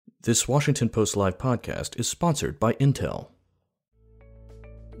This Washington Post Live podcast is sponsored by Intel.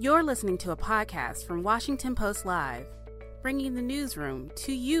 You're listening to a podcast from Washington Post Live, bringing the newsroom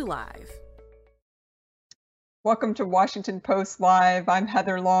to you live. Welcome to Washington Post Live. I'm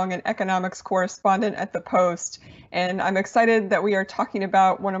Heather Long, an economics correspondent at the Post, and I'm excited that we are talking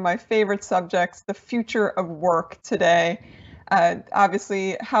about one of my favorite subjects, the future of work today.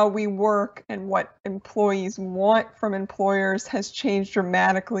 Obviously, how we work and what employees want from employers has changed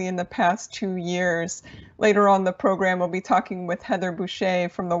dramatically in the past 2 years. Later on the program, we'll be talking with Heather Boushey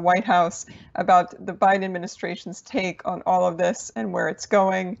from the White House about the Biden administration's take on all of this and where it's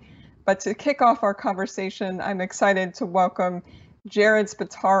going. But to kick off our conversation, I'm excited to welcome Jared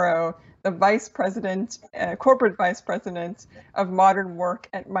Spataro, the Vice President, Corporate Vice President of Modern Work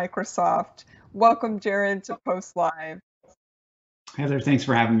at Microsoft. Welcome, Jared, to Post Live. Heather, thanks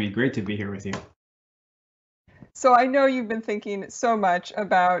for having me. Great to be here with you. So I know you've been thinking so much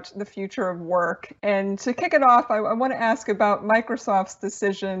about the future of work. And to kick it off, I want to ask about Microsoft's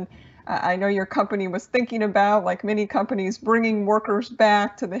decision. I know your company was thinking about, like many companies, bringing workers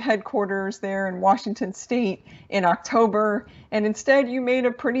back to the headquarters there in Washington State in October. And instead, you made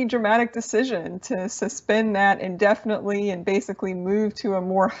a pretty dramatic decision to suspend that indefinitely and basically move to a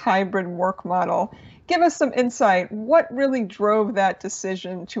more hybrid work model. Give us some insight. What really drove that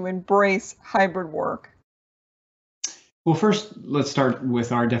decision to embrace hybrid work? Well, first, let's start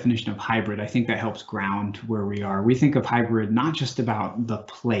with our definition of hybrid. I think that helps ground where we are. We think of hybrid not just about the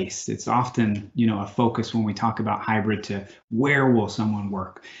place. It's often, a focus when we talk about hybrid to where will someone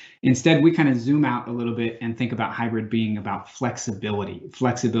work. Instead, we kind of zoom out a little bit and think about hybrid being about flexibility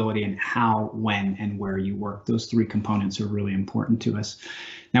in how, when, and where you work. Those three components are really important to us.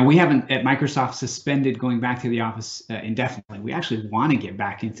 Now, we haven't at Microsoft suspended going back to the office indefinitely. We actually want to get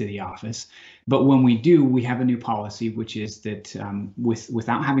back into the office. But when we do, we have a new policy, which is that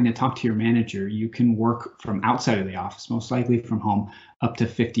without having to talk to your manager, you can work from outside of the office, most likely from home, up to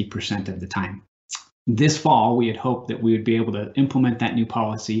 50% of the time. This fall, we had hoped that we would be able to implement that new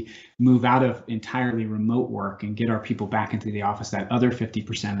policy, move out of entirely remote work and get our people back into the office that other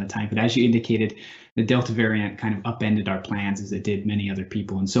 50% of the time. But as you indicated, the Delta variant kind of upended our plans as it did many other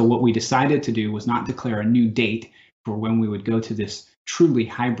people. And so what we decided to do was not declare a new date for when we would go to this truly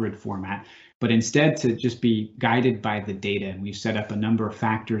hybrid format, but instead to just be guided by the data. And we've set up a number of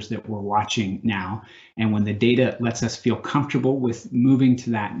factors that we're watching now. And when the data lets us feel comfortable with moving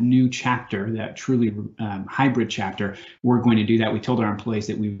to that new chapter, that truly hybrid chapter, we're going to do that. We told our employees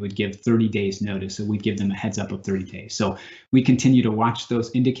that we would give 30 days notice. So we'd give them a heads up of 30 days. So we continue to watch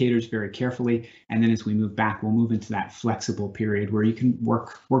those indicators very carefully. And then as we move back, we'll move into that flexible period where you can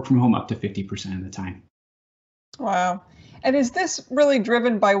work from home up to 50% of the time. Wow. And is this really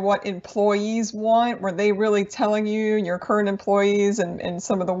driven by what employees want? Were they really telling you, your current employees and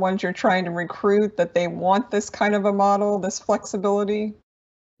some of the ones you're trying to recruit, that they want this kind of a model, this flexibility?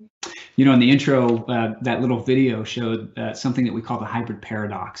 In the intro, that little video showed something that we call the hybrid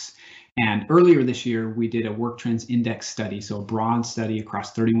paradox. And earlier this year, we did a work trends index study, so a broad study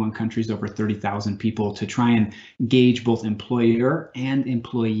across 31 countries, over 30,000 people, to try and gauge both employer and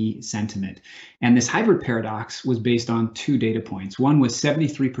employee sentiment. And this hybrid paradox was based on two data points. One was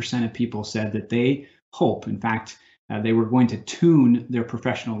 73% of people said that they hope, in fact, they were going to tune their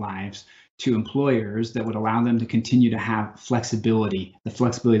professional lives to employers that would allow them to continue to have flexibility, the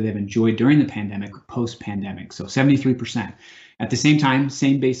flexibility they've enjoyed during the pandemic, post-pandemic. So 73%. At the same time,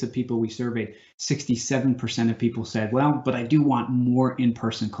 same base of people we surveyed, 67% of people said, well, but I do want more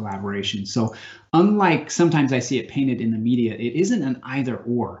in-person collaboration. So unlike sometimes I see it painted in the media, it isn't an either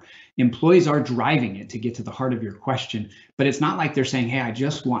or. Employees are driving it to get to the heart of your question, but it's not like they're saying, hey, I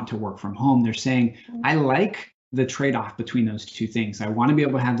just want to work from home. They're saying, I like the trade-off between those two things. I want to be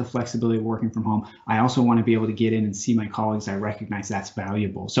able to have the flexibility of working from home. I also want to be able to get in and see my colleagues. I recognize that's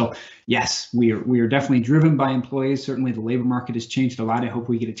valuable. So yes, we are definitely driven by employees. Certainly the labor market has changed a lot. I hope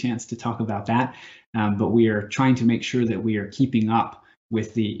we get a chance to talk about that. But we are trying to make sure that we are keeping up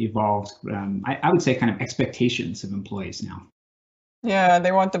with the evolved, I would say, kind of expectations of employees now. Yeah,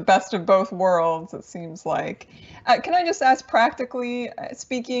 they want the best of both worlds, it seems like. Can I just ask, practically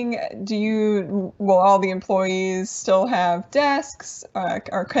speaking, will all the employees still have desks,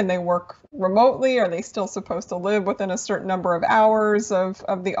 or can they work remotely? Are they still supposed to live within a certain number of hours of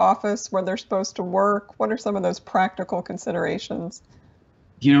the office where they're supposed to work? What are some of those practical considerations?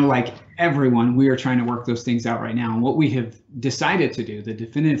 Like everyone, we are trying to work those things out right now. And what we have decided to do, the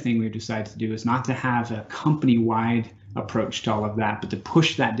definitive thing we've decided to do, is not to have a company-wide approach to all of that, but to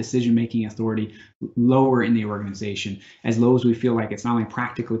push that decision-making authority lower in the organization, as low as we feel like it's not only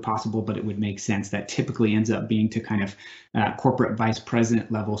practically possible, but it would make sense. That typically ends up being to kind of corporate vice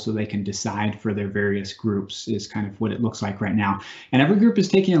president level, so they can decide for their various groups, is kind of what it looks like right now. And every group is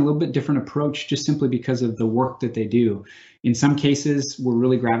taking a little bit different approach just simply because of the work that they do. In some cases, we're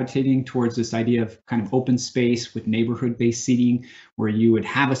really gravitating towards this idea of kind of open space with neighborhood-based seating, where you would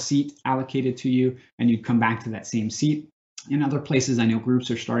have a seat allocated to you and you'd come back to that same seat. In other places, I know groups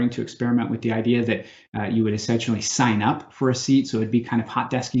are starting to experiment with the idea that you would essentially sign up for a seat. So it'd be kind of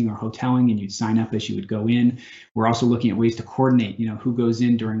hot desking or hoteling, and you'd sign up as you would go in. We're also looking at ways to coordinate, who goes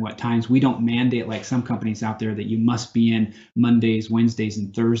in during what times. We don't mandate, like some companies out there, that you must be in Mondays, Wednesdays,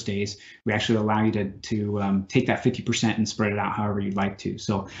 and Thursdays. We actually allow you to take that 50% and spread it out however you'd like to.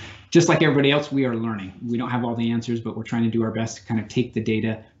 So just like everybody else, we are learning. We don't have all the answers, but we're trying to do our best to kind of take the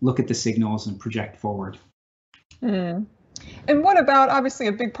data, look at the signals, and project forward. And what about, obviously,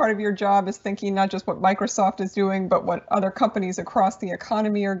 a big part of your job is thinking not just what Microsoft is doing, but what other companies across the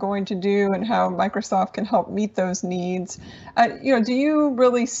economy are going to do and how Microsoft can help meet those needs. Do you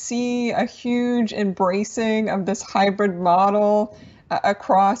really see a huge embracing of this hybrid model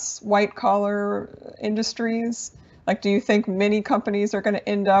across white-collar industries? Like, do you think many companies are going to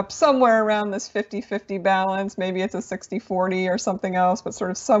end up somewhere around this 50-50 balance? Maybe it's a 60-40 or something else, but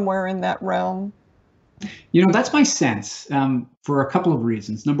sort of somewhere in that realm? That's my sense, for a couple of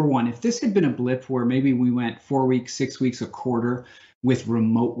reasons. Number one, if this had been a blip where maybe we went 4 weeks, 6 weeks, a quarter with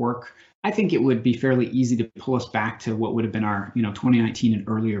remote work, I think it would be fairly easy to pull us back to what would have been our 2019 and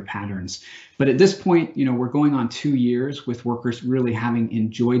earlier patterns. But at this point, we're going on 2 years with workers really having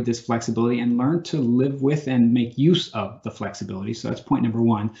enjoyed this flexibility and learned to live with and make use of the flexibility. So that's point number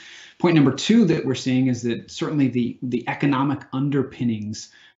one. Point number two that we're seeing is that certainly the economic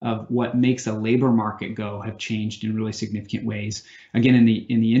underpinnings of what makes a labor market go have changed in really significant ways. Again, in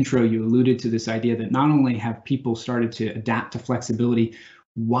the intro, you alluded to this idea that not only have people started to adapt to flexibility,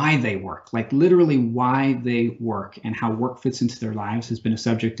 why they work, like literally why they work and how work fits into their lives has been a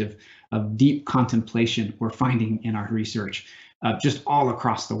subject of deep contemplation we're finding in our research. Just all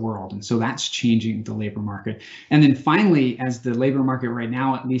across the world. And so that's changing the labor market. And then finally, as the labor market right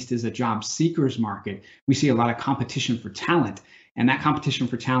now, at least is a job seekers market, we see a lot of competition for talent. And that competition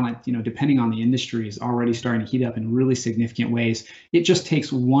for talent, depending on the industry, is already starting to heat up in really significant ways. It just takes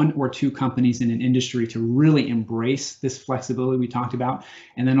one or two companies in an industry to really embrace this flexibility we talked about.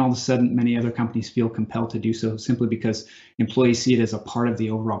 And then all of a sudden, many other companies feel compelled to do so simply because employees see it as a part of the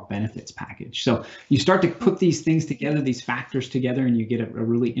overall benefits package. So you start to put these things together, these factors together, and you get a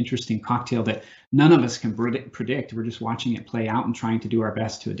really interesting cocktail that none of us can predict. We're just watching it play out and trying to do our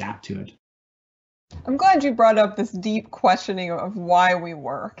best to adapt to it. I'm glad you brought up this deep questioning of why we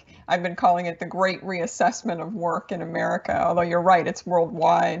work. I've been calling it the great reassessment of work in America, although you're right, it's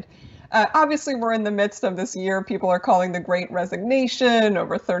worldwide. Obviously, we're in the midst of this year people are calling the Great Resignation.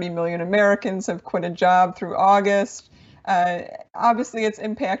 Over 30 million Americans have quit a job through August. Obviously, it's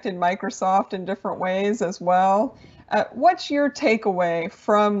impacted Microsoft in different ways as well. What's your takeaway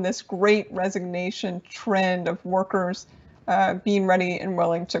from this Great Resignation trend of workers being ready and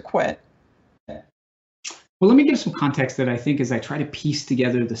willing to quit? Well, let me give some context that I think as I try to piece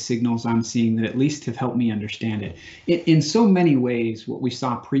together the signals I'm seeing that at least have helped me understand it. In so many ways, what we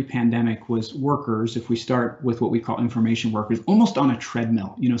saw pre-pandemic was workers, if we start with what we call information workers, almost on a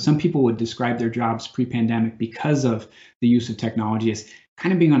treadmill. Some people would describe their jobs pre-pandemic because of the use of technology as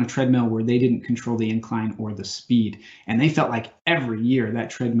kind of being on a treadmill where they didn't control the incline or the speed. And they felt like every year that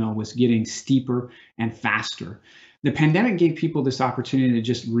treadmill was getting steeper and faster. The pandemic gave people this opportunity to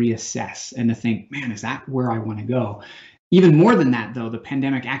just reassess and to think, man, is that where I want to go? Even more than that, though, the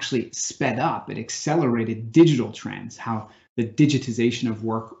pandemic actually sped up. It accelerated digital trends, how the digitization of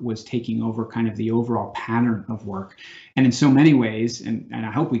work was taking over kind of the overall pattern of work. And in so many ways, and I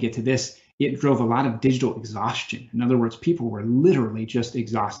hope we get to this, it drove a lot of digital exhaustion. In other words, people were literally just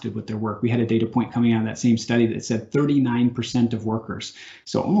exhausted with their work. We had a data point coming out of that same study that said 39% of workers,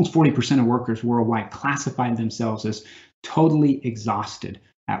 so almost 40% of workers worldwide, classified themselves as totally exhausted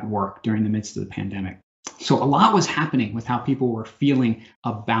at work during the midst of the pandemic. So a lot was happening with how people were feeling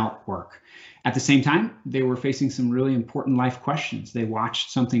about work. At the same time, they were facing some really important life questions. They watched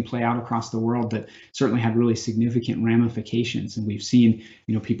something play out across the world that certainly had really significant ramifications. And we've seen,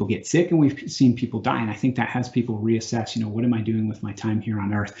 people get sick and we've seen people die. And I think that has people reassess, what am I doing with my time here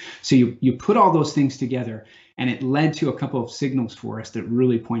on Earth? So you put all those things together and it led to a couple of signals for us that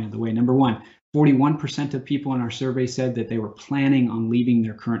really pointed the way. Number one, 41% of people in our survey said that they were planning on leaving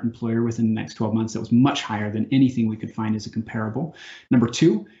their current employer within the next 12 months. That was much higher than anything we could find as a comparable. Number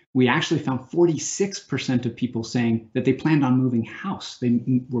two, we actually found 46% of people saying that they planned on moving house. They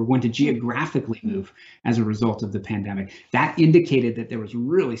were going to geographically move as a result of the pandemic. That indicated that there was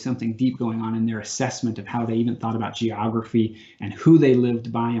really something deep going on in their assessment of how they even thought about geography and who they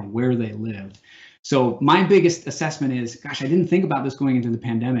lived by and where they lived. So my biggest assessment is, gosh, I didn't think about this going into the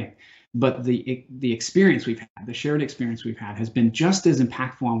pandemic, but the experience we've had, the shared experience we've had, has been just as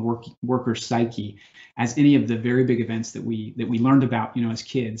impactful on worker psyche as any of the very big events that we learned about, as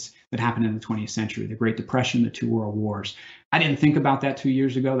kids, that happened in the 20th century, the Great Depression, the two World Wars. I didn't think about that 2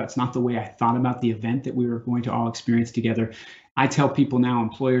 years ago. That's not the way I thought about the event that we were going to all experience together. I tell people now,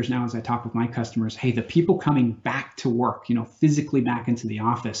 employers now, as I talk with my customers, hey, the people coming back to work, physically back into the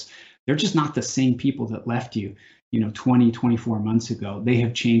office, they're just not the same people that left you, 20, 24 months ago. They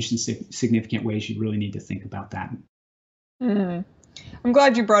have changed in significant ways. You really need to think about that. Mm. I'm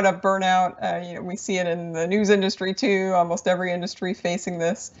glad you brought up burnout. We see it in the news industry too, almost every industry facing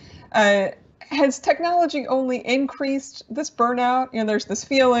this. Has technology only increased this burnout? There's this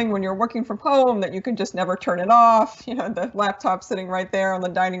feeling when you're working from home that you can just never turn it off. The laptop sitting right there on the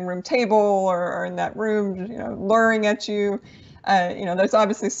dining room table or in that room, luring at you. There's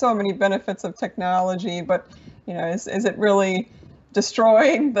obviously so many benefits of technology, but is it really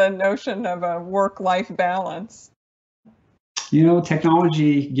destroying the notion of a work-life balance?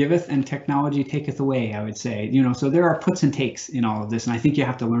 Technology giveth and technology taketh away, I would say. So there are puts and takes in all of this, and I think you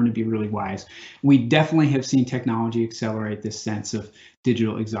have to learn to be really wise. We definitely have seen technology accelerate this sense of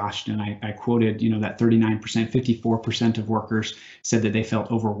digital exhaustion. I quoted, that 39%, 54% of workers said that they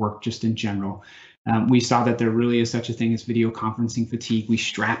felt overworked just in general. We saw that there really is such a thing as video conferencing fatigue. We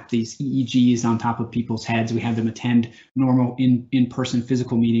strap these EEGs on top of people's heads. We had them attend normal in-person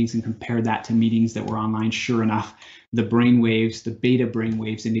physical meetings and compare that to meetings that were online. Sure enough, the brain waves, the beta brain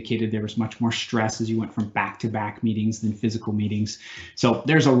waves, indicated there was much more stress as you went from back-to-back meetings than physical meetings. So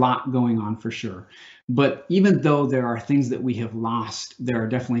there's a lot going on for sure. But even though there are things that we have lost, there are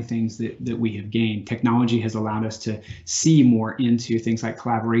definitely things that we have gained. Technology has allowed us to see more into things like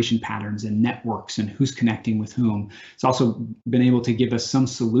collaboration patterns and networks and who's connecting with whom. It's also been able to give us some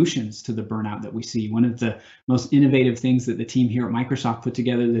solutions to the burnout that we see. One of the most innovative things that the team here at Microsoft put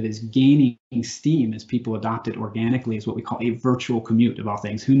together that is gaining steam as people adopt it organically is what we call a virtual commute, of all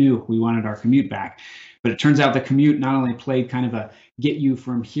things. Who knew we wanted our commute back? But it turns out the commute not only played kind of a get you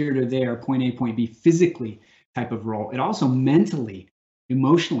from here to there, point A, point B, physically type of role, it also mentally,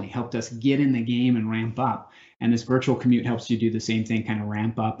 emotionally helped us get in the game and ramp up. And this virtual commute helps you do the same thing, kind of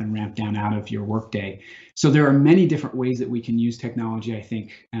ramp up and ramp down out of your workday. So there are many different ways that we can use technology, I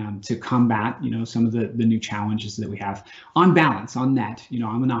think, to combat, some of the new challenges that we have. On balance, on net,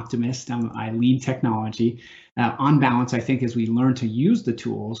 I'm an optimist. I lean technology. On balance, I think as we learn to use the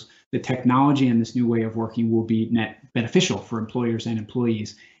tools, the technology and this new way of working will be net beneficial for employers and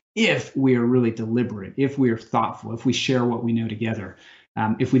employees if we are really deliberate, if we are thoughtful, if we share what we know together.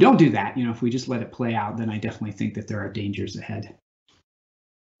 If we don't do that, if we just let it play out, then I definitely think that there are dangers ahead.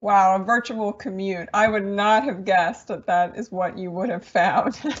 Wow, a virtual commute. I would not have guessed that is what you would have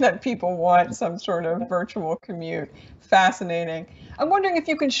found, that people want some sort of virtual commute. Fascinating. I'm wondering if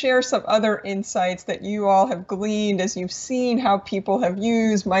you can share some other insights that you all have gleaned as you've seen how people have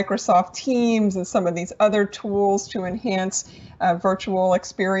used Microsoft Teams and some of these other tools to enhance virtual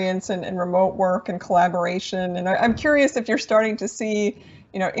experience and remote work and collaboration. And I'm curious if you're starting to see,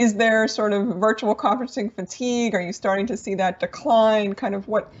 is there sort of virtual conferencing fatigue? Are you starting to see that decline? Kind of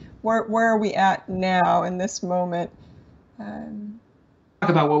where are we at now in this moment? Talk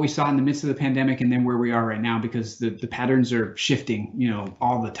about what we saw in the midst of the pandemic and then where we are right now, because the patterns are shifting,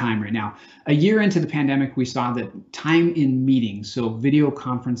 all the time right now. A year into the pandemic, we saw that time in meetings, so video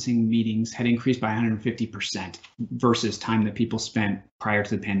conferencing meetings, had increased by 150% versus time that people spent prior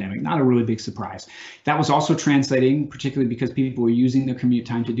to the pandemic. Not a really big surprise. That was also translating, particularly because people were using their commute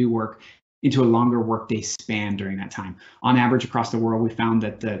time to do work, into a longer workday span during that time. On average, across the world, we found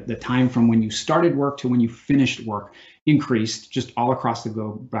that the time from when you started work to when you finished work increased just all across the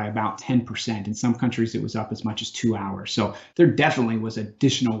globe by about 10%. In some countries, it was up as much as 2 hours. So there definitely was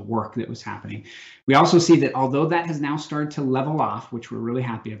additional work that was happening. We also see that although that has now started to level off, which we're really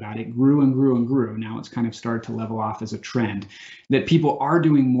happy about, it grew and grew and grew. Now it's kind of started to level off as a trend, that people are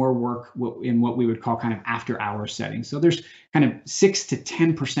doing more work in what we would call kind of after hours settings. So there's kind of 6 to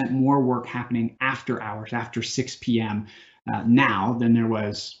 10% more work happening after hours, after 6 p.m. Now than there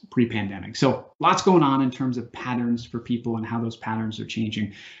was pre-pandemic. So lots going on in terms of patterns for people and how those patterns are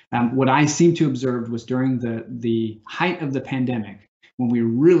changing. What I seem to observe was during the height of the pandemic, when we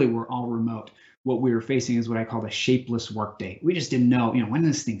really were all remote, what we were facing is what I call a shapeless workday. We just didn't know, when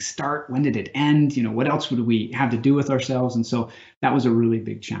did this thing start? When did it end? What else would we have to do with ourselves? And so that was a really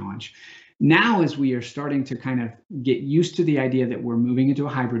big challenge. Now, as we are starting to kind of get used to the idea that we're moving into a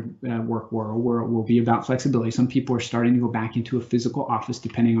hybrid work world where it will be about flexibility, some people are starting to go back into a physical office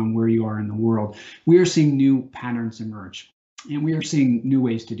depending on where you are in the world. We are seeing new patterns emerge, and we are seeing new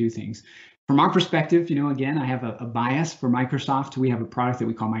ways to do things. From our perspective, again, I have a bias for Microsoft. We have a product that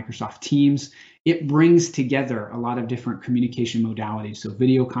we call Microsoft Teams. It brings together a lot of different communication modalities, so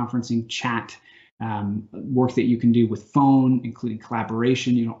video conferencing, chat, work that you can do with phone, including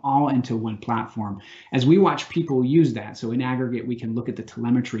collaboration, all into one platform. As we watch people use that, so in aggregate, we can look at the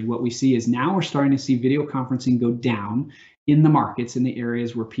telemetry. What we see is now we're starting to see video conferencing go down in the markets, in the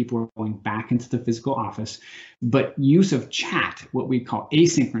areas where people are going back into the physical office. But use of chat, what we call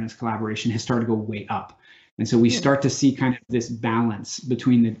asynchronous collaboration, has started to go way up. And so we start to see kind of this balance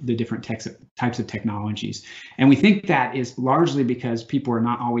between the different types of technologies. And we think that is largely because people are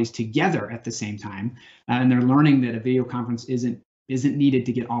not always together at the same time. And they're learning that a video conference isn't needed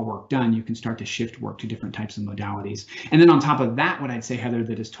to get all work done. You can start to shift work to different types of modalities. And then on top of that, what I'd say, Heather,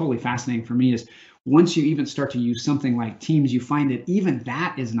 that is totally fascinating for me is once you even start to use something like Teams, you find that even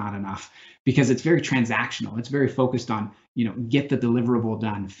that is not enough because it's very transactional. It's very focused on, get the deliverable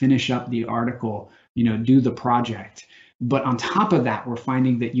done, finish up the article, do the project. But on top of that, we're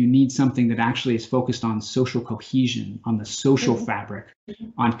finding that you need something that actually is focused on social cohesion, on the social fabric,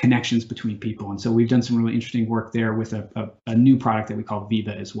 on connections between people. And so we've done some really interesting work there with a new product that we call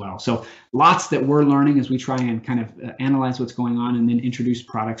Viva as well. So lots that we're learning as we try and kind of analyze what's going on and then introduce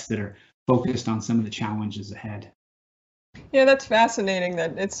products that are focused on some of the challenges ahead. Yeah, that's fascinating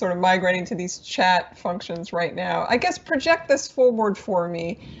that it's sort of migrating to these chat functions right now. I guess project this forward for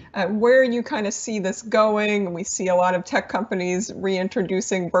me, where you kind of see this going. We see a lot of tech companies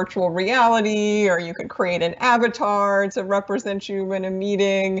reintroducing virtual reality, or you could create an avatar to represent you in a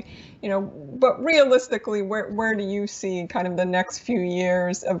meeting, but realistically, where do you see kind of the next few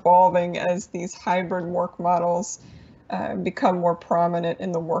years evolving as these hybrid work models become more prominent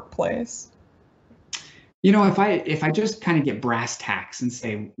in the workplace? If I just kind of get brass tacks and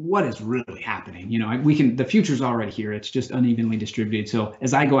say, what is really happening? The future's already here. It's just unevenly distributed. So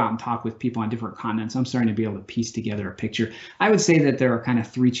as I go out and talk with people on different continents, I'm starting to be able to piece together a picture. I would say that there are kind of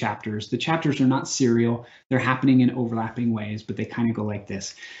 3 chapters. The chapters are not serial. They're happening in overlapping ways, but they kind of go like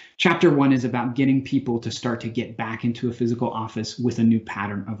this. Chapter 1 is about getting people to start to get back into a physical office with a new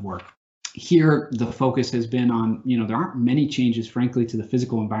pattern of work. Here, the focus has been on, there aren't many changes, frankly, to the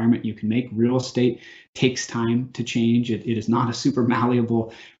physical environment you can make. Real estate takes time to change. It is not a super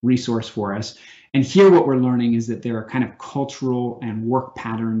malleable resource for us. And here, what we're learning is that there are kind of cultural and work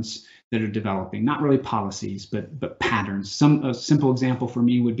patterns that are developing, not really policies, but patterns. A simple example for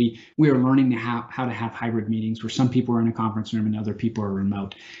me would be we are learning how to have hybrid meetings where some people are in a conference room and other people are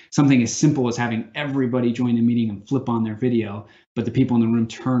remote. Something as simple as having everybody join the meeting and flip on their video, but the people in the room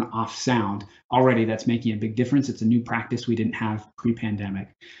turn off sound. Already that's making a big difference. It's a new practice we didn't have pre-pandemic.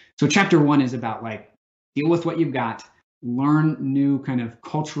 So chapter 1 is about deal with what you've got, learn new kind of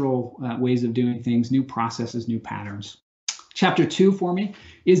cultural ways of doing things, new processes, new patterns. Chapter 2 for me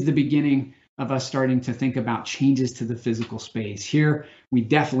is the beginning of us starting to think about changes to the physical space. Here, we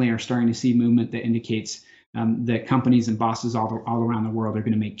definitely are starting to see movement that indicates that companies and bosses all around the world are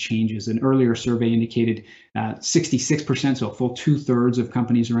going to make changes. An earlier survey indicated 66%, so a full 2/3 of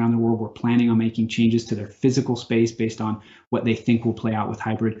companies around the world were planning on making changes to their physical space based on what they think will play out with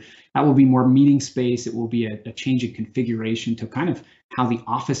hybrid. That will be more meeting space. It will be a change in configuration to kind of how the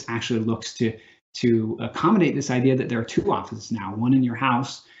office actually looks to accommodate this idea that there are 2 offices now, one in your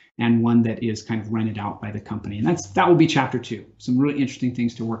house and one that is kind of rented out by the company. And that will be chapter 2. Some really interesting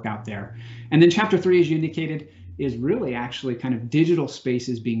things to work out there. And then chapter 3, as you indicated, is really actually kind of digital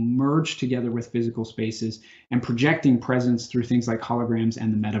spaces being merged together with physical spaces and projecting presence through things like holograms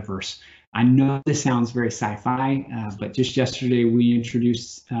and the metaverse. I know this sounds very sci-fi, but just yesterday we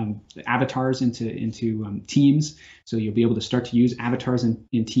introduced avatars into Teams. So you'll be able to start to use avatars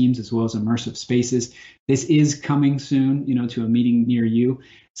in Teams as well as immersive spaces. This is coming soon, to a meeting near you.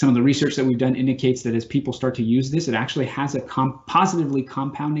 Some of the research that we've done indicates that as people start to use this, it actually has a positively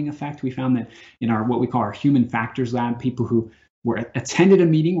compounding effect. We found that in what we call our human factors lab, people who attended a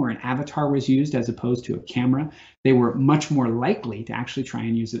meeting where an avatar was used as opposed to a camera, they were much more likely to actually try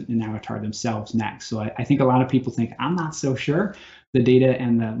and use an avatar themselves next. So I think a lot of people think, I'm not so sure. The data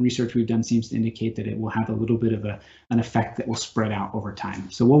and the research we've done seems to indicate that it will have a little bit of an effect that will spread out over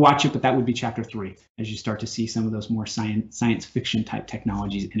time. So we'll watch it, but that would be chapter 3 as you start to see some of those more science fiction type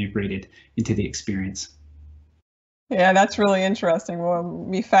technologies integrated into the experience. Yeah, that's really interesting. Well, it'll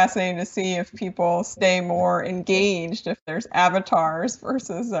be fascinating to see if people stay more engaged, if there's avatars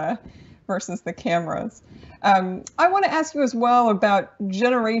versus the cameras. I want to ask you as well about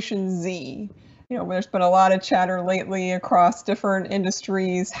Generation Z. There's been a lot of chatter lately across different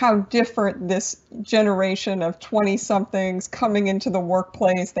industries, how different this generation of 20-somethings coming into the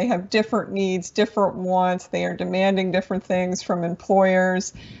workplace. They have different needs, different wants. They are demanding different things from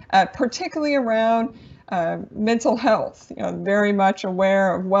employers, particularly around mental health, very much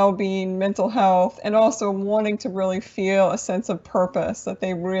aware of well-being, mental health, and also wanting to really feel a sense of purpose, that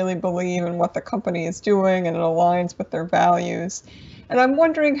they really believe in what the company is doing and it aligns with their values. And I'm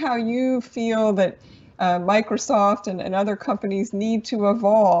wondering how you feel that Microsoft and other companies need to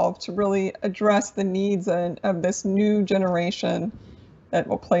evolve to really address the needs of this new generation that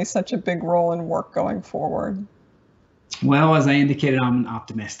will play such a big role in work going forward. Well, as I indicated, I'm an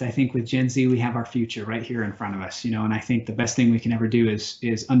optimist. I think with Gen Z, we have our future right here in front of us, and I think the best thing we can ever do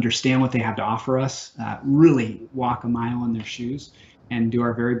is understand what they have to offer us, really walk a mile in their shoes, and do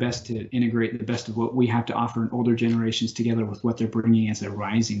our very best to integrate the best of what we have to offer in older generations together with what they're bringing as a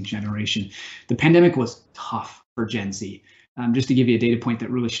rising generation. The pandemic was tough for Gen Z. Just to give you a data point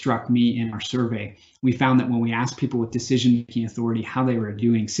that really struck me in our survey, we found that when we asked people with decision-making authority how they were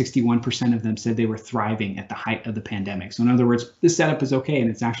doing, 61% of them said they were thriving at the height of the pandemic. So in other words, this setup is okay,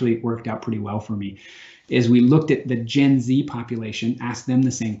 and it's actually worked out pretty well for me. As we looked at the Gen Z population, asked them the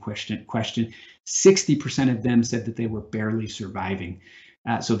same question, 60% of them said that they were barely surviving.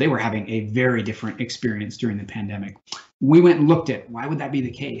 So they were having a very different experience during the pandemic. We went and looked at why would that be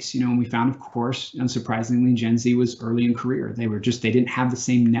the case, and we found, of course, unsurprisingly, Gen Z was early in career. They didn't have the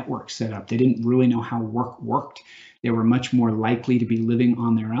same network set up. They didn't really know how work worked. They were much more likely to be living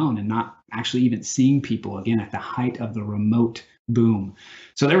on their own and not actually even seeing people, again, at the height of the remote boom.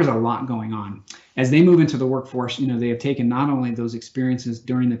 So there was a lot going on. As they move into the workforce, they have taken not only those experiences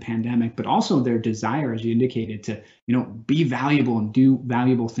during the pandemic, but also their desire, as you indicated, to, be valuable and do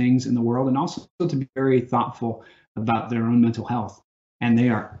valuable things in the world, and also to be very thoughtful about their own mental health. And they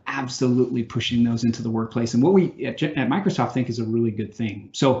are absolutely pushing those into the workplace. And what we at Microsoft think is a really good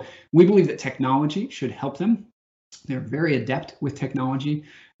thing. So we believe that technology should help them. They're very adept with technology.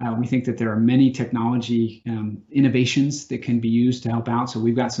 We think that there are many technology innovations that can be used to help out. So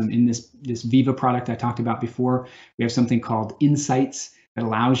we've got some in this Viva product I talked about before. We have something called Insights that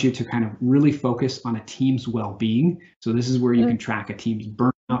allows you to kind of really focus on a team's well-being. So this is where you can track a team's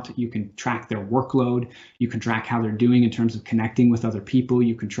burnout. You can track their workload. You can track how they're doing in terms of connecting with other people.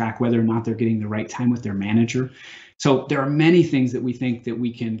 You can track whether or not they're getting the right time with their manager. So there are many things that we think that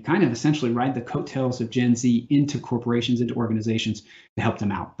we can kind of essentially ride the coattails of Gen Z into corporations, into organizations to help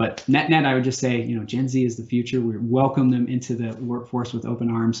them out. But net, I would just say, Gen Z is the future. We welcome them into the workforce with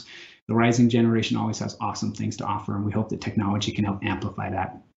open arms. The rising generation always has awesome things to offer, and we hope that technology can help amplify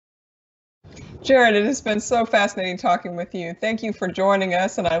that. Jared, it has been so fascinating talking with you. Thank you for joining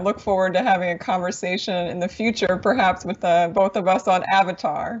us, and I look forward to having a conversation in the future, perhaps with both of us on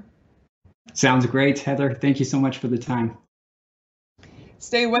Avatar. Sounds great, Heather. Thank you so much for the time.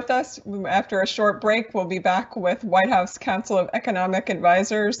 Stay with us. After a short break, we'll be back with White House Council of Economic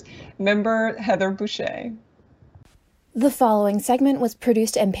Advisors member Heather Boushey. The following segment was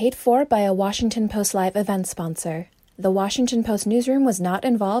produced and paid for by a Washington Post Live event sponsor. The Washington Post newsroom was not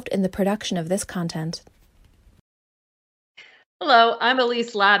involved in the production of this content. Hello, I'm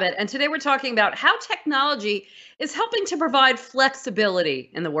Elise Labott, and today we're talking about how technology is helping to provide flexibility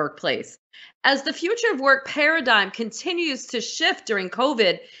in the workplace. As the future of work paradigm continues to shift during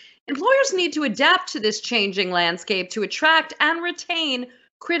COVID, employers need to adapt to this changing landscape to attract and retain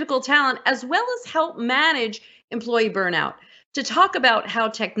critical talent, as well as help manage employee burnout. To talk about how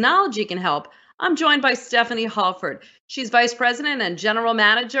technology can help, I'm joined by Stephanie Halford. She's Vice President and General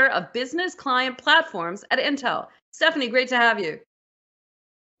Manager of Business Client Platforms at Intel. Stephanie, great to have you.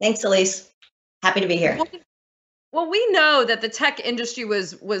 Thanks, Elise. Happy to be here. Well, we know that the tech industry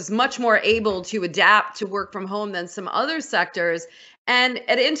was much more able to adapt to work from home than some other sectors. And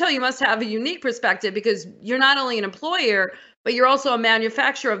at Intel, you must have a unique perspective because you're not only an employer, but you're also a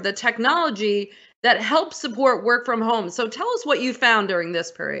manufacturer of the technology that helps support work from home. So tell us what you found during this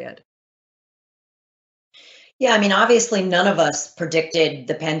period. Yeah, obviously none of us predicted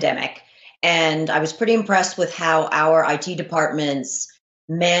the pandemic. And I was pretty impressed with how our IT departments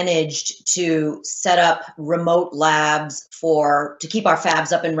managed to set up remote labs to keep our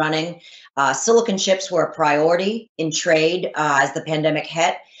fabs up and running. Silicon chips were a priority in trade as the pandemic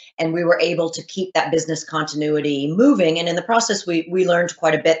hit, and we were able to keep that business continuity moving. And in the process, we learned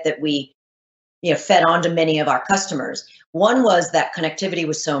quite a bit that we fed on to many of our customers. One was that connectivity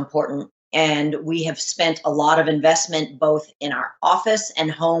was so important. And we have spent a lot of investment both in our office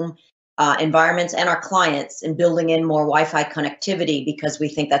and home environments and our clients in building in more Wi-Fi connectivity because we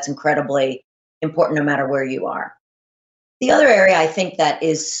think that's incredibly important no matter where you are. The other area I think that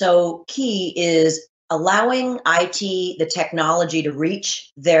is so key is allowing IT, the technology, to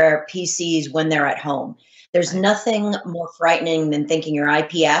reach their PCs when they're at home. There's nothing more frightening than thinking your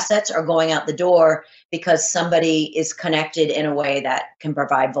IP assets are going out the door because somebody is connected in a way that can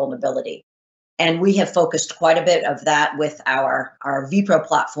provide vulnerability. And we have focused quite a bit of that with our vPro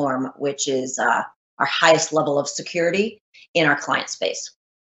platform, which is our highest level of security in our client space.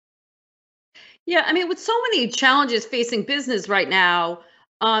 Yeah, I mean, with so many challenges facing business right now,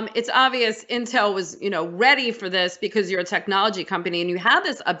 it's obvious Intel was, ready for this because you're a technology company and you have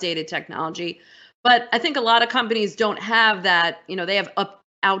this updated technology. But I think a lot of companies don't have that, they have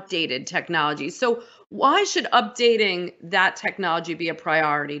outdated technology. So why should updating that technology be a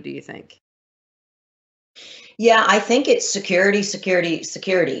priority, do you think? Yeah, I think it's security, security,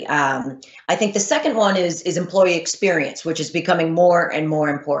 security. I think the second one is employee experience, which is becoming more and more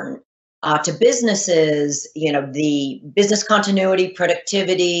important. To businesses, the business continuity,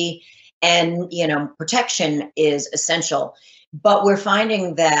 productivity, and, protection is essential. But we're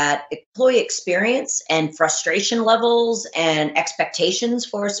finding that employee experience and frustration levels and expectations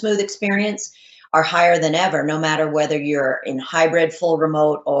for a smooth experience are higher than ever, no matter whether you're in hybrid, full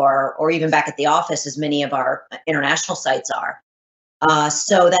remote, or even back at the office, as many of our international sites are.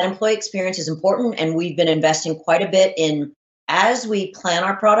 So that employee experience is important, and we've been investing quite a bit in, as we plan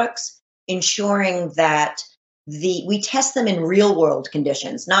our products, ensuring that we test them in real world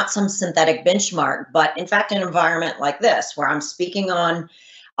conditions, not some synthetic benchmark, but in fact, an environment like this, where I'm speaking on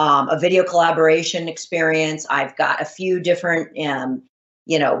a video collaboration experience. I've got a few different,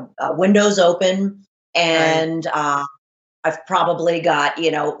 windows open, and I've probably got,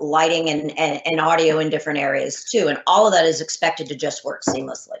 lighting and audio in different areas too. And all of that is expected to just work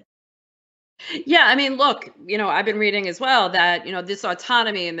seamlessly. Yeah, I mean, look, I've been reading as well that, this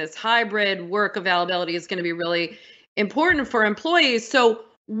autonomy and this hybrid work availability is going to be really important for employees. So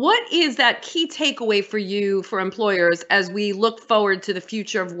what is that key takeaway for you, for employers, as we look forward to the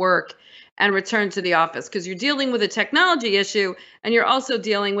future of work and return to the office? Because you're dealing with a technology issue and you're also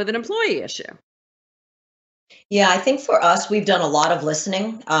dealing with an employee issue. Yeah, I think for us, we've done a lot of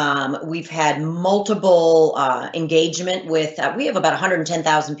listening. We've had multiple engagement with, we have about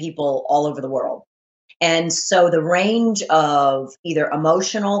 110,000 people all over the world. And so the range of either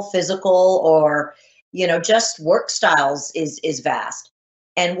emotional, physical, or, just work styles is vast.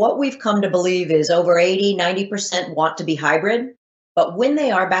 And what we've come to believe is over 80-90% want to be hybrid. But when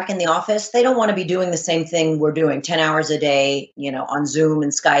they are back in the office, they don't want to be doing the same thing we're doing 10 hours a day, on Zoom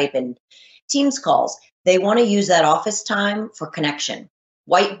and Skype and Teams calls. They want to use that office time for connection,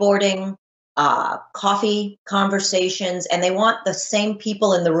 whiteboarding, coffee conversations, and they want the same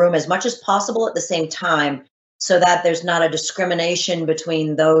people in the room as much as possible at the same time so that there's not a discrimination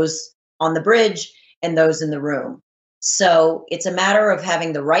between those on the bridge and those in the room. So it's a matter of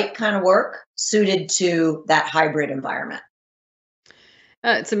having the right kind of work suited to that hybrid environment.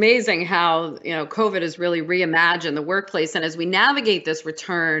 It's amazing how, COVID has really reimagined the workplace. And as we navigate this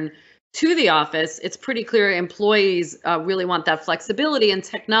return to the office, it's pretty clear employees really want that flexibility, and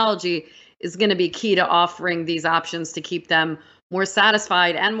technology is going to be key to offering these options to keep them more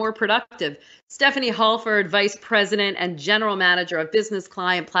satisfied and more productive. Stephanie Halford, Vice President and General Manager of Business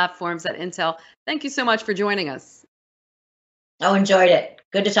Client Platforms at Intel, thank you so much for joining us. Oh, enjoyed it.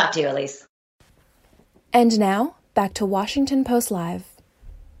 Good to talk to you, Elise. And now, back to Washington Post Live.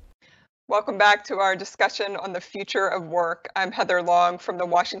 Welcome back to our discussion on the future of work. I'm Heather Long from the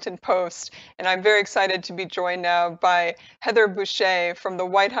Washington Post, and I'm very excited to be joined now by Heather Boushey from the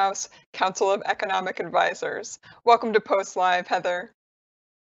White House Council of Economic Advisors. Welcome to Post Live, Heather.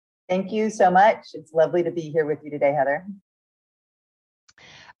 Thank you so much. It's lovely to be here with you today, Heather.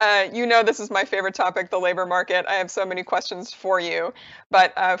 This is my favorite topic, the labor market. I have so many questions for you.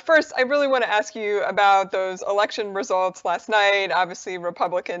 But first, I really want to ask you about those election results last night. Obviously,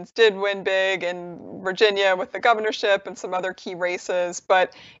 Republicans did win big in Virginia with the governorship and some other key races.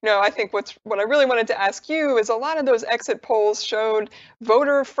 But, I think what I really wanted to ask you is a lot of those exit polls showed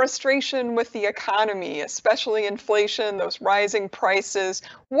voter frustration with the economy, especially inflation, those rising prices.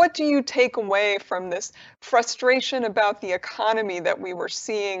 What do you take away from this frustration about the economy that we were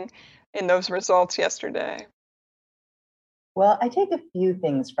seeing in those results yesterday? Well, I take a few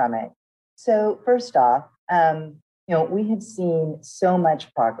things from it. So first off, we have seen so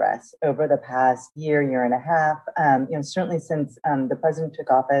much progress over the past year and a half. Certainly since the president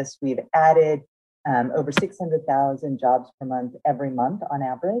took office, we've added over 600,000 jobs per month every month on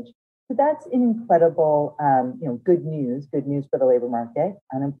average. So that's incredible, good news for the labor market.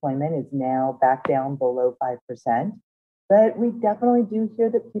 Unemployment is now back down below 5%. But we definitely do hear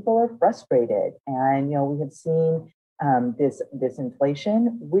that people are frustrated. And, we have seen this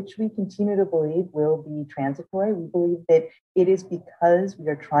inflation, which we continue to believe will be transitory. We believe that it is because we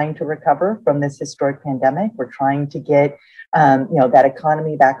are trying to recover from this historic pandemic. We're trying to get, that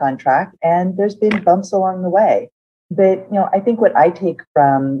economy back on track. And there's been bumps along the way. But, I think what I take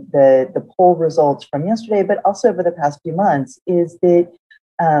from the poll results from yesterday, but also over the past few months, is that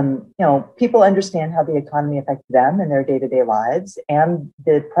people understand how the economy affects them in their day-to-day lives. And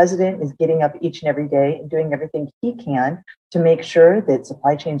the president is getting up each and every day and doing everything he can to make sure that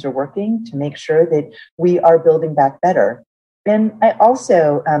supply chains are working, to make sure that we are building back better. And I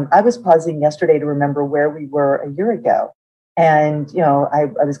also, I was pausing yesterday to remember where we were a year ago. And, I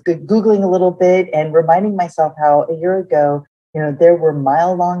was Googling a little bit and reminding myself how a year ago, there were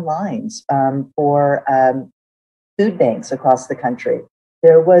mile-long lines for food banks across the country.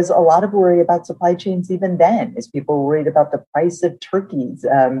 There was a lot of worry about supply chains even then, as people were worried about the price of turkeys,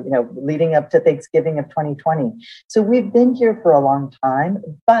 leading up to Thanksgiving of 2020. So we've been here for a long time,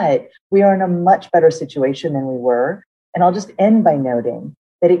 but we are in a much better situation than we were. And I'll just end by noting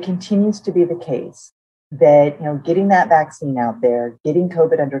that it continues to be the case that, getting that vaccine out there, getting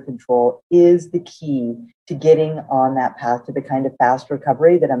COVID under control is the key to getting on that path to the kind of fast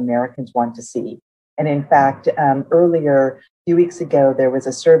recovery that Americans want to see. And in fact, earlier, a few weeks ago, there was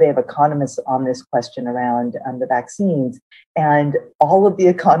a survey of economists on this question around the vaccines. And all of the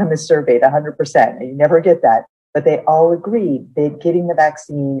economists surveyed, 100%, and you never get that, but they all agreed that getting the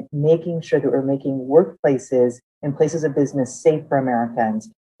vaccine, making sure that we're making workplaces and places of business safe for Americans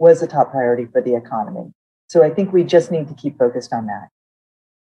was a top priority for the economy. So I think we just need to keep focused on that.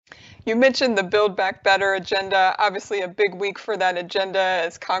 You mentioned the Build Back Better agenda, obviously a big week for that agenda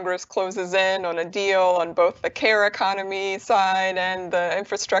as Congress closes in on a deal on both the care economy side and the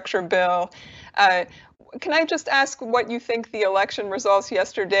infrastructure bill. Can I just ask what you think the election results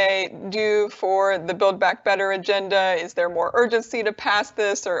yesterday do for the Build Back Better agenda? Is there more urgency to pass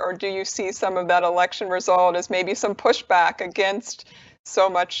this, or do you see some of that election result as maybe some pushback against so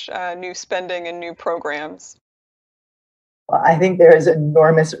much new spending and new programs? Well, I think there is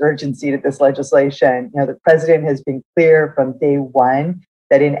enormous urgency to this legislation. The president has been clear from day one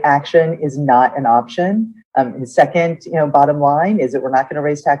that inaction is not an option. His second, bottom line is that we're not going to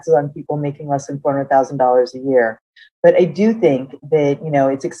raise taxes on people making less than $400,000 a year. But I do think that,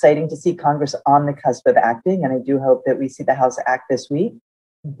 it's exciting to see Congress on the cusp of acting, and I do hope that we see the House act this week.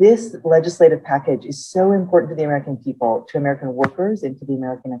 This legislative package is so important to the American people, to American workers, and to the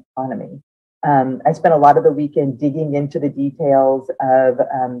American economy. I spent a lot of the weekend digging into the details of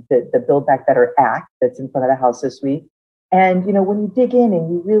the Build Back Better Act that's in front of the House this week. And, when you dig in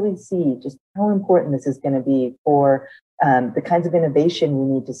and you really see just how important this is going to be for the kinds of innovation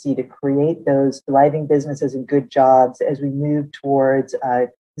we need to see to create those thriving businesses and good jobs as we move towards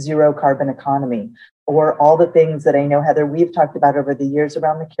zero carbon economy, or all the things that I know, Heather, we've talked about over the years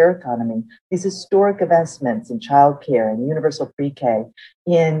around the care economy, these historic investments in childcare and universal pre-K,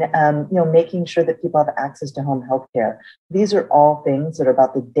 in making sure that people have access to home health care. These are all things that are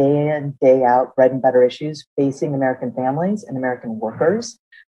about the day in, day out bread and butter issues facing American families and American workers.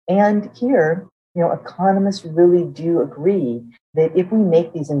 And here, economists really do agree that if we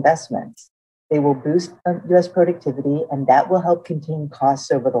make these investments, they will boost U.S. productivity, and that will help contain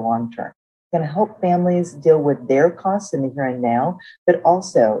costs over the long term. It's going to help families deal with their costs in the here and now, but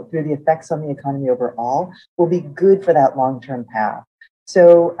also through the effects on the economy overall, will be good for that long-term path.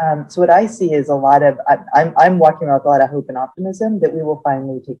 So what I see is I'm walking around with a lot of hope and optimism that we will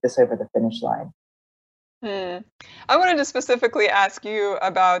finally take this over the finish line. I wanted to specifically ask you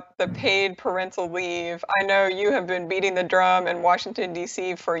about the paid parental leave. I know you have been beating the drum in Washington,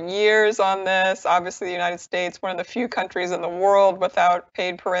 D.C. for years on this. Obviously, the United States, one of the few countries in the world without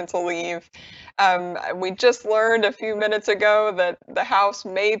paid parental leave. We just learned a few minutes ago that the House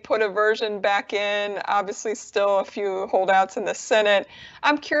may put a version back in. Obviously, still a few holdouts in the Senate.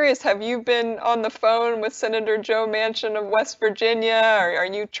 I'm curious, have you been on the phone with Senator Joe Manchin of West Virginia? Or are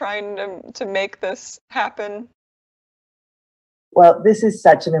you trying to make this happen? Well, this is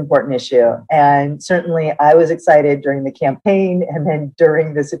such an important issue. And certainly I was excited during the campaign and then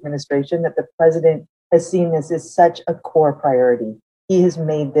during this administration that the president has seen this as such a core priority. He has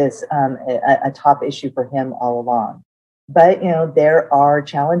made this a top issue for him all along. But, there are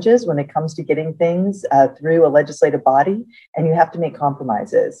challenges when it comes to getting things through a legislative body, and you have to make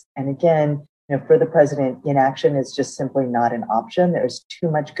compromises. And again, for the president, inaction is just simply not an option. There's too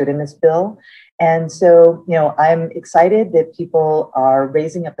much good in this bill. And so, I'm excited that people are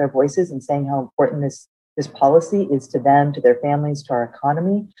raising up their voices and saying how important this policy is to them, to their families, to our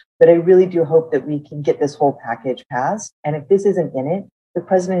economy. But I really do hope that we can get this whole package passed. And if this isn't in it, the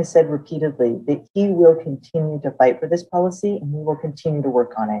president has said repeatedly that he will continue to fight for this policy and we will continue to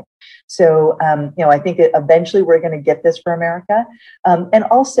work on it. So, I think eventually we're going to get this for America. And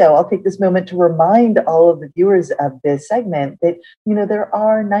also, I'll take this moment to remind all of the viewers of this segment that, there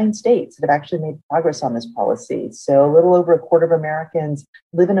are 9 states that have actually made progress on this policy. So a little over a quarter of Americans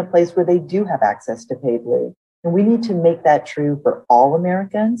live in a place where they do have access to paid leave. And we need to make that true for all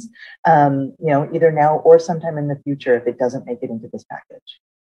Americans, either now or sometime in the future if it doesn't make it into this package.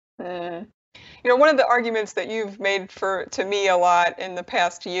 One of the arguments that you've made to me a lot in the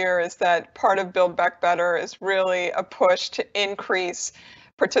past year is that part of Build Back Better is really a push to increase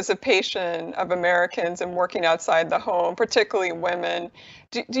participation of Americans in working outside the home, particularly women.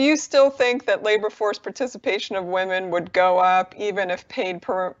 Do you still think that labor force participation of women would go up even if paid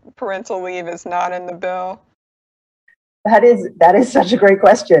parental leave is not in the bill? That is such a great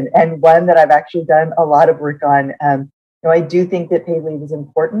question, and one that I've actually done a lot of work on. I do think that paid leave is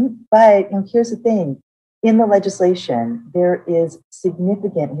important, but here's the thing. In the legislation, there is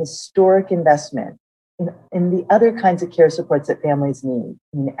significant historic investment in the other kinds of care supports that families need.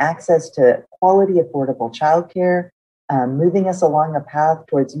 Access to quality, affordable childcare, moving us along a path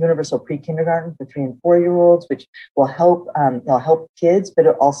towards universal pre-kindergarten for 3 and 4-year-olds, which will help kids, but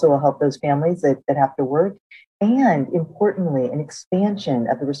it also will help those families that have to work. And importantly, an expansion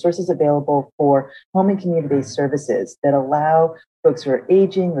of the resources available for home and community-based services that allow folks who are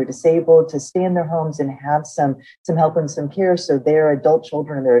aging or disabled to stay in their homes and have some help and some care so their adult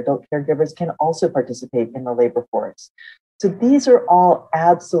children and their adult caregivers can also participate in the labor force. So these are all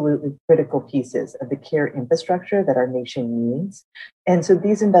absolutely critical pieces of the care infrastructure that our nation needs. And so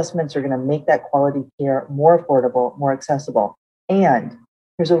these investments are going to make that quality care more affordable, more accessible. And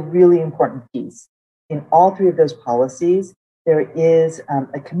here's a really important piece. In all 3 of those policies, there is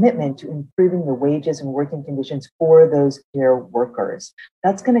a commitment to improving the wages and working conditions for those care workers.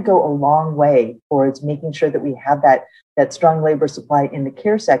 That's going to go a long way towards making sure that we have that strong labor supply in the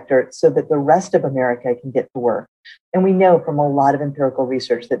care sector so that the rest of America can get to work. And we know from a lot of empirical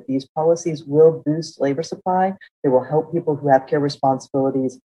research that these policies will boost labor supply. They will help people who have care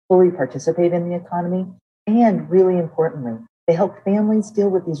responsibilities fully participate in the economy. And really importantly, they help families deal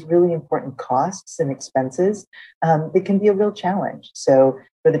with these really important costs and expenses that can be a real challenge. So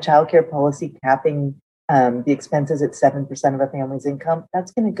for the childcare policy capping the expenses at 7% of a family's income,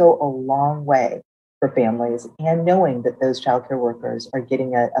 that's going to go a long way for families and knowing that those childcare workers are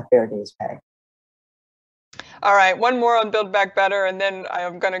getting a fair day's pay. All right, one more on Build Back Better, and then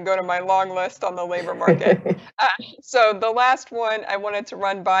I'm going to go to my long list on the labor market. So the last one I wanted to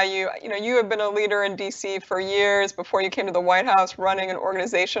run by you. You have been a leader in DC for years before you came to the White House, running an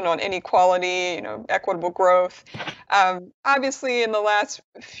organization on inequality, equitable growth. Obviously, in the last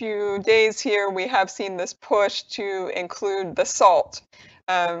few days here, we have seen this push to include the SALT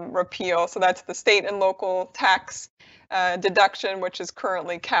repeal. So that's the state and local tax deduction, which is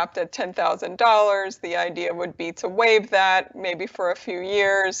currently capped at $10,000. The idea would be to waive that maybe for a few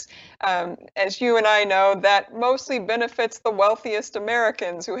years. As you and I know, that mostly benefits the wealthiest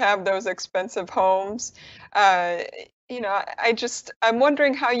Americans who have those expensive homes. I'm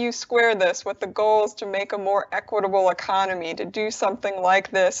wondering how you square this with the goals to make a more equitable economy, to do something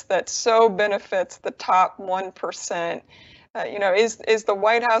like this that so benefits the top 1%. Is the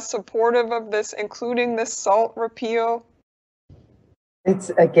White House supportive of this, including this SALT repeal?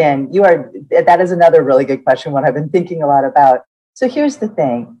 That is another really good question, one I've been thinking a lot about. So here's the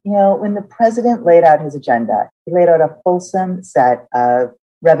thing, when the president laid out his agenda, he laid out a fulsome set of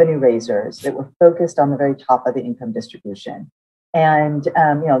revenue raisers that were focused on the very top of the income distribution. And,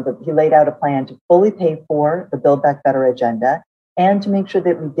 he laid out a plan to fully pay for the Build Back Better agenda and to make sure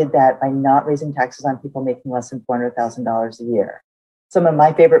that we did that by not raising taxes on people making less than $400,000 a year. Some of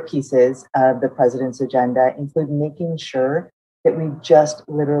my favorite pieces of the president's agenda include making sure that we just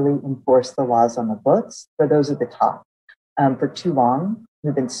literally enforce the laws on the books for those at the top. For too long,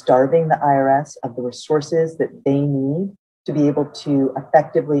 we've been starving the IRS of the resources that they need to be able to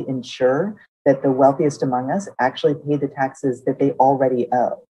effectively ensure that the wealthiest among us actually pay the taxes that they already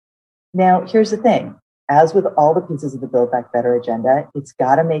owe. Now, here's the thing. As with all the pieces of the Build Back Better agenda, it's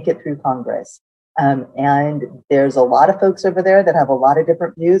got to make it through Congress. And there's a lot of folks over there that have a lot of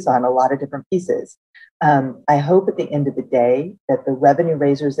different views on a lot of different pieces. I hope at the end of the day that the revenue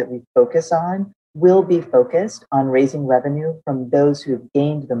raisers that we focus on will be focused on raising revenue from those who have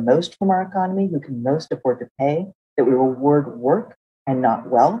gained the most from our economy, who can most afford to pay, that we reward work and not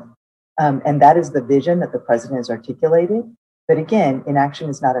wealth. And that is the vision that the president has articulated. But again, inaction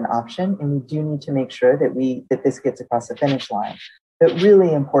is not an option, and we do need to make sure that this gets across the finish line. But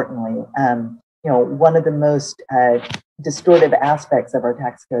really importantly, one of the most distortive aspects of our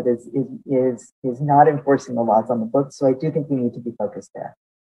tax code is not enforcing the laws on the books. So I do think we need to be focused there.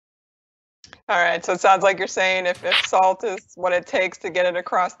 All right, so it sounds like you're saying if SALT is what it takes to get it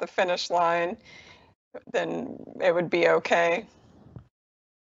across the finish line, then it would be okay.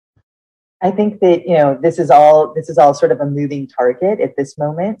 I think that this is all sort of a moving target at this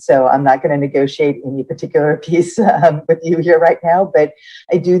moment. So I'm not going to negotiate any particular piece with you here right now. But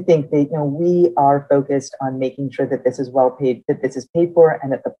I do think that we are focused on making sure that this is well paid, that this is paid for,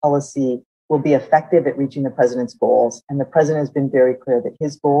 and that the policy will be effective at reaching the president's goals. And the president has been very clear that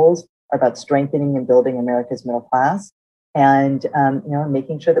his goals are about strengthening and building America's middle class, and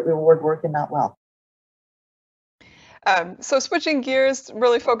making sure that we reward work and not wealth. So switching gears,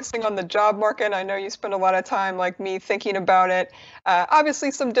 really focusing on the job market. I know you spend a lot of time, like me, thinking about it.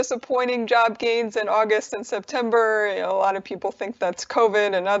 Obviously, some disappointing job gains in August and September. A lot of people think that's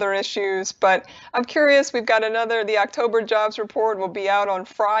COVID and other issues. But I'm curious, we've got the October jobs report will be out on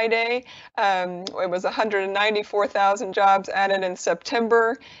Friday. It was 194,000 jobs added in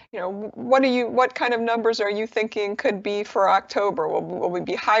September. What kind of numbers are you thinking could be for October? Will we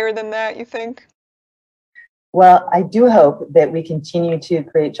be higher than that, you think? Well, I do hope that we continue to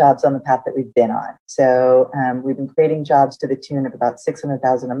create jobs on the path that we've been on. So we've been creating jobs to the tune of about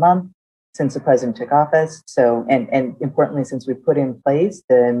 600,000 a month since the president took office. So, and importantly, since we put in place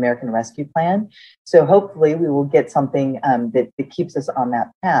the American Rescue Plan. So hopefully we will get something that keeps us on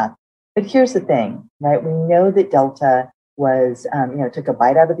that path. But here's the thing, right? We know that Delta took a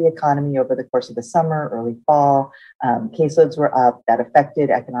bite out of the economy over the course of the summer, early fall. Caseloads were up. That affected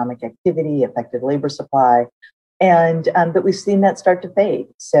economic activity, affected labor supply, but we've seen that start to fade.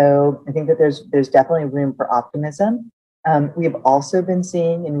 So I think that there's definitely room for optimism. We have also been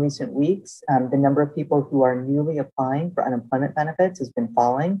seeing in recent weeks the number of people who are newly applying for unemployment benefits has been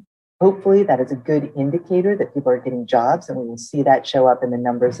falling. Hopefully, that is a good indicator that people are getting jobs, and we will see that show up in the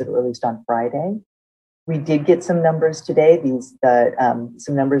numbers that were released on Friday. We did get some numbers today,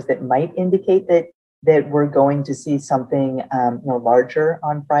 some numbers that might indicate that we're going to see something larger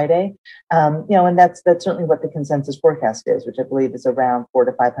on Friday. And that's certainly what the consensus forecast is, which I believe is around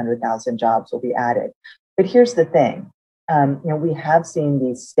 400,000 to 500,000 jobs will be added. But here's the thing, we have seen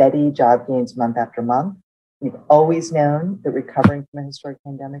these steady job gains month after month. We've always known that recovering from a historic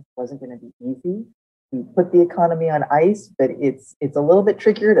pandemic wasn't going to be easy. We put the economy on ice, but it's a little bit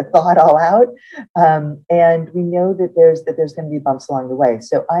trickier to thaw it all out. And we know that there's going to be bumps along the way.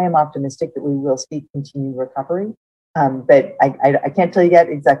 So I am optimistic that we will see continued recovery. But I can't tell you yet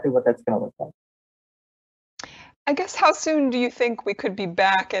exactly what that's going to look like. I guess how soon do you think we could be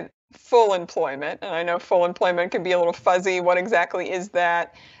back at full employment? And I know full employment can be a little fuzzy. What exactly is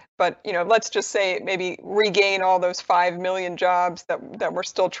that? But let's just say maybe regain all those 5 million jobs that we're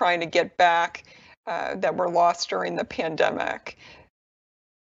still trying to get back. That were lost during the pandemic.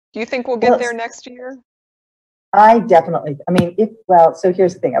 Do you think we'll get there next year? So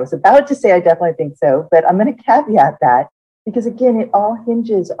here's the thing. I was about to say I definitely think so, but I'm going to caveat that because again, it all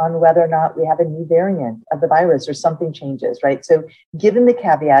hinges on whether or not we have a new variant of the virus or something changes, right? So given the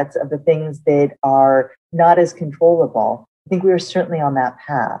caveats of the things that are not as controllable, I think we are certainly on that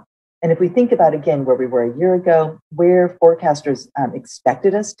path. And if we think about, again, where we were a year ago, where forecasters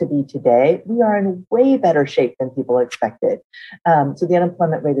expected us to be today, we are in way better shape than people expected. So the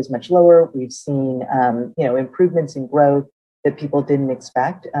unemployment rate is much lower. We've seen, improvements in growth that people didn't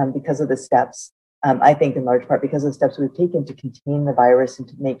expect because of the steps, I think in large part because of the steps we've taken to contain the virus and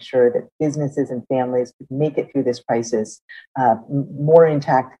to make sure that businesses and families could make it through this crisis more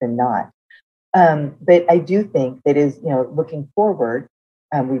intact than not. But I do think that looking forward,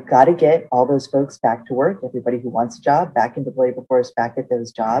 we've got to get all those folks back to work, everybody who wants a job back into the labor force, back at those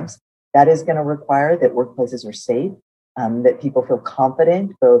jobs. That is going to require that workplaces are safe, that people feel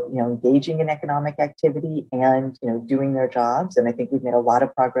confident, both engaging in economic activity and doing their jobs. And I think we've made a lot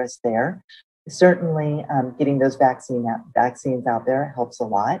of progress there. Certainly, getting those vaccines out there helps a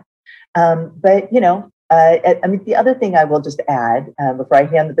lot. But the other thing I will just add before I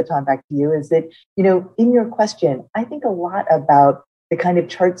hand the baton back to you is that in your question, I think a lot about the kind of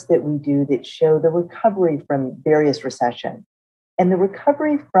charts that we do that show the recovery from various recessions. And the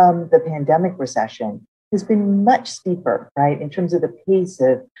recovery from the pandemic recession has been much steeper, right, in terms of the pace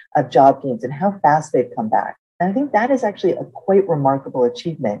of job gains and how fast they've come back. And I think that is actually a quite remarkable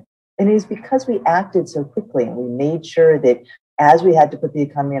achievement. And it is because we acted so quickly and we made sure that as we had to put the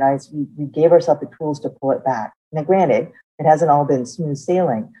economy on ice, we gave ourselves the tools to pull it back. Now, granted, it hasn't all been smooth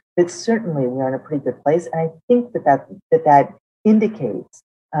sailing, that certainly we are in a pretty good place. And I think that indicates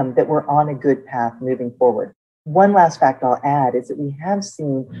that we're on a good path moving forward. One last fact I'll add is that we have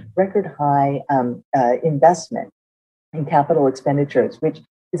seen record high investment in capital expenditures, which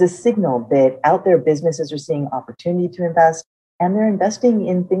is a signal that out there businesses are seeing opportunity to invest, and they're investing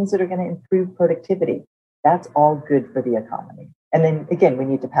in things that are going to improve productivity. That's all good for the economy. And then again, we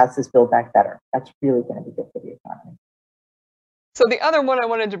need to pass this Build Back Better. That's really going to be good for the economy. So the other one I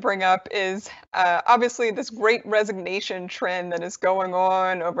wanted to bring up is obviously this great resignation trend that is going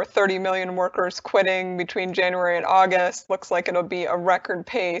on. Over 30 million workers quitting between January and August. Looks like it'll be a record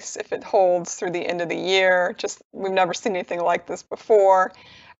pace if it holds through the end of the year. Just we've never seen anything like this before.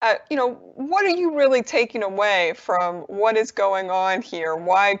 What are you really taking away from what is going on here?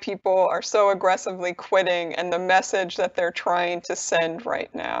 Why people are so aggressively quitting and the message that they're trying to send right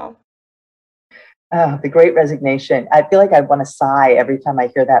now? The great resignation. I feel like I want to sigh every time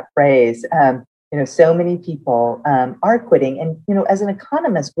I hear that phrase. So many people are quitting. And, as an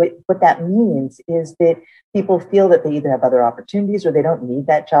economist, what that means is that people feel that they either have other opportunities or they don't need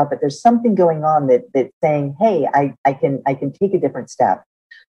that job, but there's something going on that's saying, hey, I can take a different step.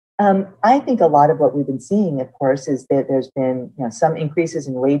 I think a lot of what we've been seeing, of course, is that there's been some increases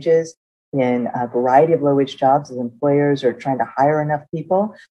in wages in a variety of low-wage jobs as employers are trying to hire enough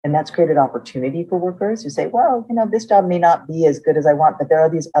people. And that's created opportunity for workers who say, well, this job may not be as good as I want, but there are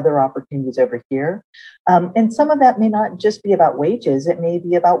these other opportunities over here. And some of that may not just be about wages. It may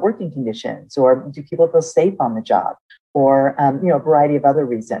be about working conditions, or do people feel safe on the job, or, a variety of other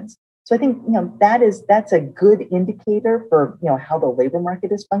reasons. So I think, that's a good indicator for, how the labor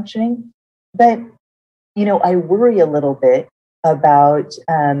market is functioning. But, I worry a little bit about,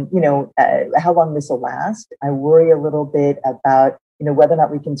 how long this will last. I worry a little bit about, whether or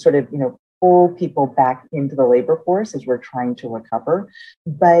not we can sort of, pull people back into the labor force as we're trying to recover.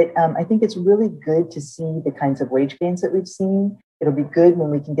 But I think it's really good to see the kinds of wage gains that we've seen. It'll be good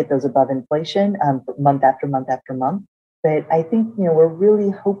when we can get those above inflation month after month after month. But I think, we're really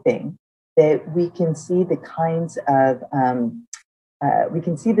hoping that we can see the kinds of, we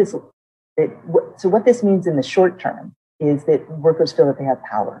can see this. So what this means in the short term is that workers feel that they have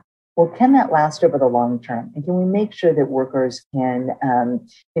power. Well, can that last over the long term? And can we make sure that workers can,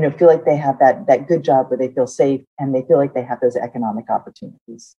 feel like they have that good job where they feel safe and they feel like they have those economic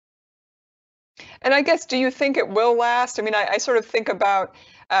opportunities? And I guess, do you think it will last? I mean, I sort of think about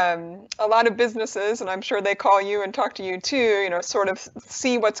a lot of businesses, and I'm sure they call you and talk to you too, sort of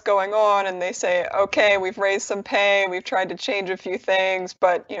see what's going on, and they say, okay, we've raised some pay, we've tried to change a few things,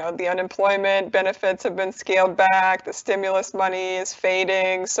 but, the unemployment benefits have been scaled back, the stimulus money is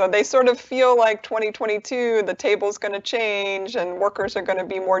fading. So they sort of feel like 2022, the table's going to change and workers are going to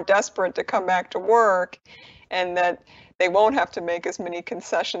be more desperate to come back to work, and that they won't have to make as many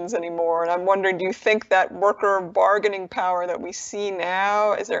concessions anymore. And I'm wondering, do you think that worker bargaining power that we see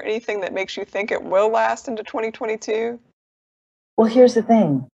now, is there anything that makes you think it will last into 2022? Well, here's the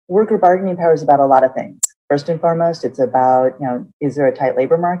thing. Worker bargaining power is about a lot of things. First and foremost, it's about, is there a tight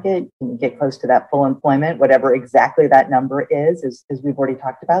labor market? Can you get close to that full employment, whatever exactly that number is, as we've already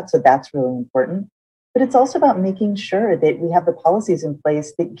talked about. So that's really important. But it's also about making sure that we have the policies in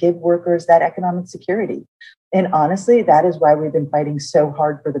place that give workers that economic security. And honestly, that is why we've been fighting so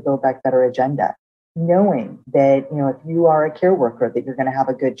hard for the Build Back Better agenda. Knowing that, if you are a care worker, that you're going to have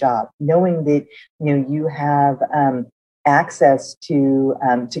a good job. Knowing that, you have access to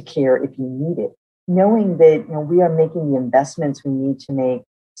care if you need it. Knowing that, we are making the investments we need to make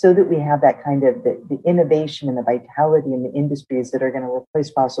so that we have that kind of the innovation and the vitality in the industries that are going to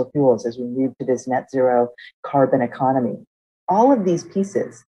replace fossil fuels as we move to this net zero carbon economy. All of these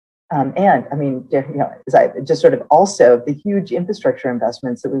pieces, and I mean, as I just sort of also the huge infrastructure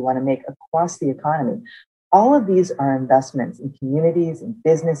investments that we want to make across the economy. All of these are investments in communities, in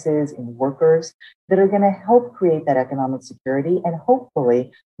businesses, in workers that are going to help create that economic security and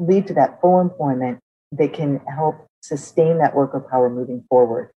hopefully lead to that full employment that can help sustain that worker power moving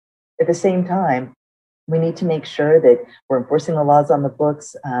forward. At the same time, we need to make sure that we're enforcing the laws on the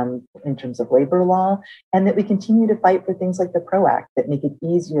books in terms of labor law, and that we continue to fight for things like the PRO Act that make it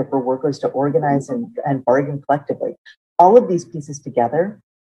easier for workers to organize and bargain collectively. All of these pieces together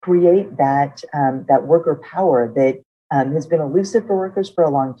create that worker power that has been elusive for workers for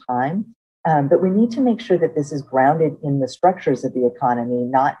a long time. But we need to make sure that this is grounded in the structures of the economy,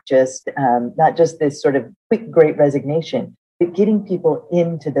 not just this sort of quick great resignation, but getting people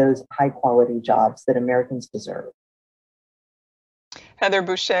into those high quality jobs that Americans deserve. Heather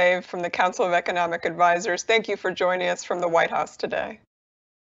Boushey from the Council of Economic Advisors, thank you for joining us from the White House today.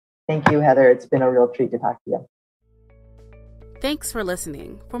 Thank you, Heather. It's been a real treat to talk to you. Thanks for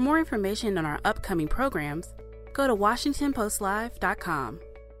listening. For more information on our upcoming programs, go to WashingtonPostLive.com.